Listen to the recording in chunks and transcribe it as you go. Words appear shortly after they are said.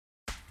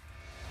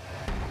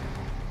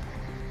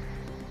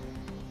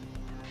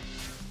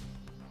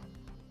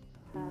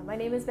My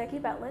name is Becky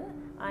Betlin.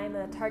 I'm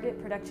a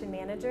Target Production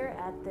Manager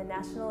at the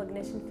National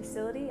Ignition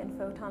Facility in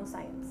Photon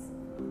Science.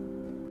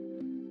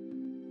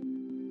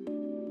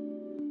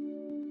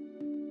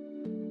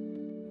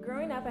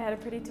 Growing up, I had a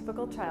pretty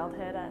typical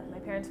childhood. My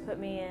parents put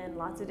me in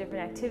lots of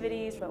different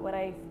activities, but what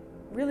I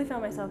really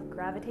found myself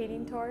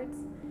gravitating towards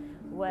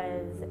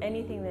was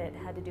anything that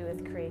had to do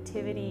with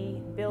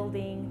creativity,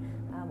 building,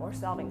 or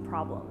solving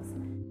problems.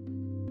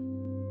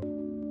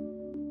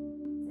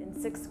 In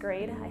 6th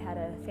grade, I had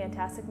a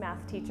fantastic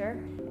math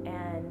teacher,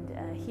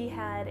 and he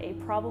had a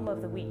problem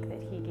of the week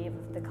that he gave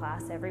the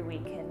class every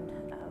week. And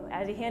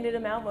as he handed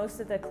them out, most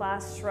of the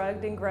class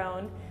shrugged and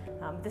groaned.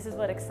 This is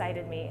what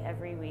excited me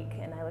every week,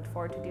 and I looked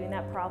forward to doing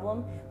that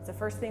problem. It's the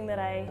first thing that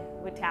I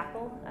would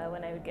tackle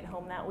when I would get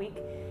home that week.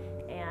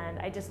 And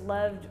I just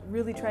loved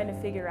really trying to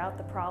figure out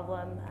the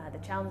problem, the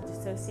challenges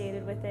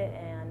associated with it,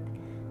 and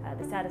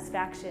the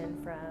satisfaction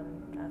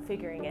from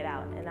figuring it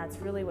out. And that's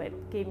really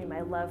what gave me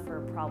my love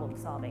for problem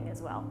solving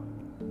as well.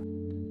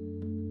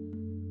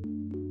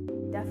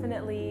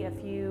 Definitely a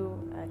few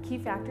key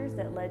factors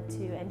that led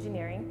to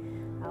engineering.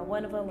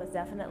 One of them was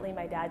definitely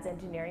my dad's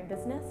engineering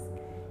business.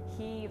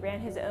 He ran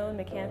his own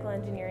mechanical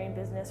engineering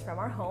business from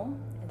our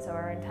home, and so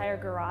our entire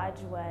garage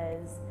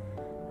was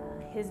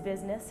his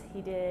business.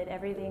 He did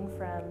everything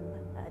from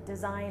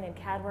design and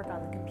CAD work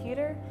on the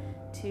computer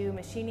to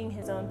machining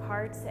his own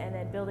parts and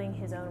then building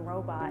his own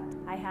robot.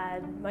 I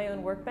had my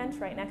own workbench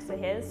right next to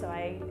his, so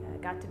I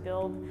got to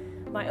build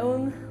my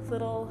own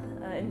little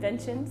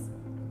inventions.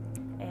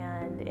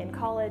 And in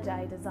college,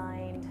 I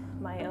designed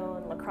my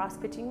own lacrosse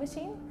pitching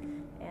machine,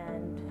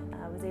 and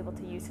I was able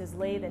to use his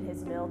lathe and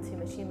his mill to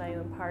machine my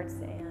own parts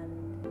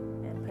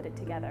and put it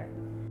together.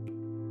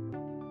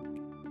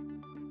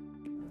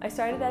 I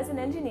started as an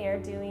engineer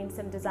doing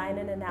some design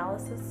and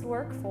analysis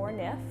work for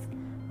NIF.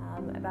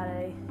 About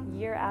a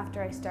year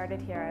after I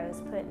started here, I was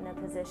put in a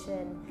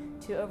position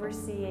to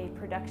oversee a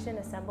production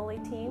assembly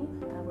team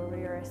where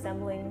we were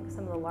assembling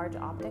some of the large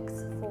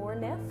optics for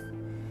NIF.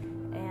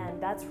 And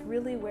that's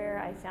really where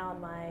I found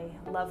my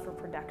love for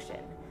production.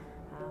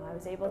 I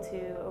was able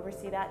to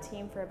oversee that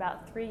team for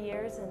about 3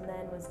 years, and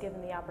then was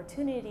given the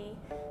opportunity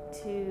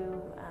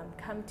to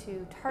come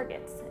to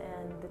targets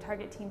and the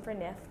target team for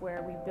NIF,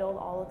 where we build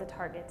all of the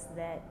targets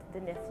that the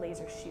NIF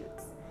laser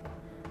shoots.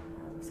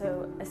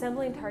 So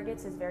assembling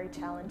targets is very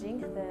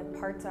challenging. The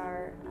parts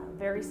are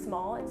very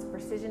small. It's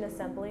precision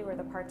assembly where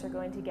the parts are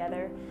going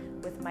together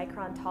with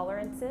micron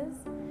tolerances.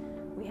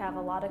 We have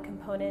a lot of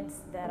components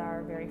that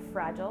are very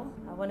fragile.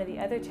 One of the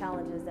other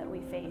challenges that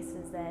we face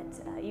is that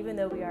even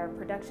though we are a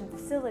production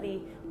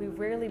facility, we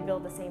rarely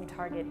build the same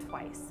target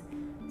twice.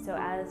 So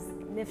as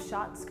NIF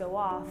shots go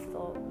off,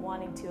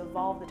 wanting to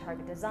evolve the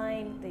target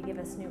design, they give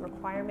us new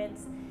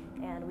requirements,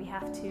 and we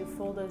have to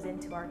fold those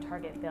into our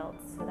target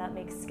builds. So that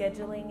makes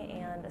scheduling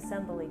and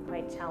assembly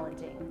quite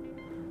challenging.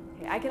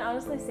 Okay, I can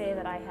honestly say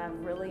that I have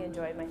really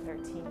enjoyed my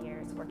 13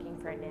 years working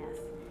for NIF.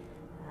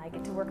 I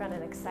get to work on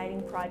an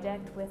exciting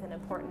project with an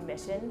important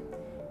mission,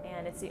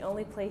 and it's the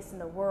only place in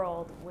the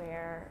world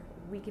where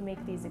we can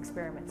make these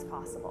experiments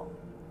possible.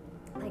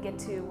 I get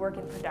to work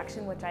in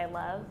production, which I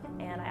love,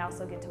 and I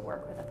also get to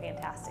work with a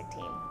fantastic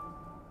team.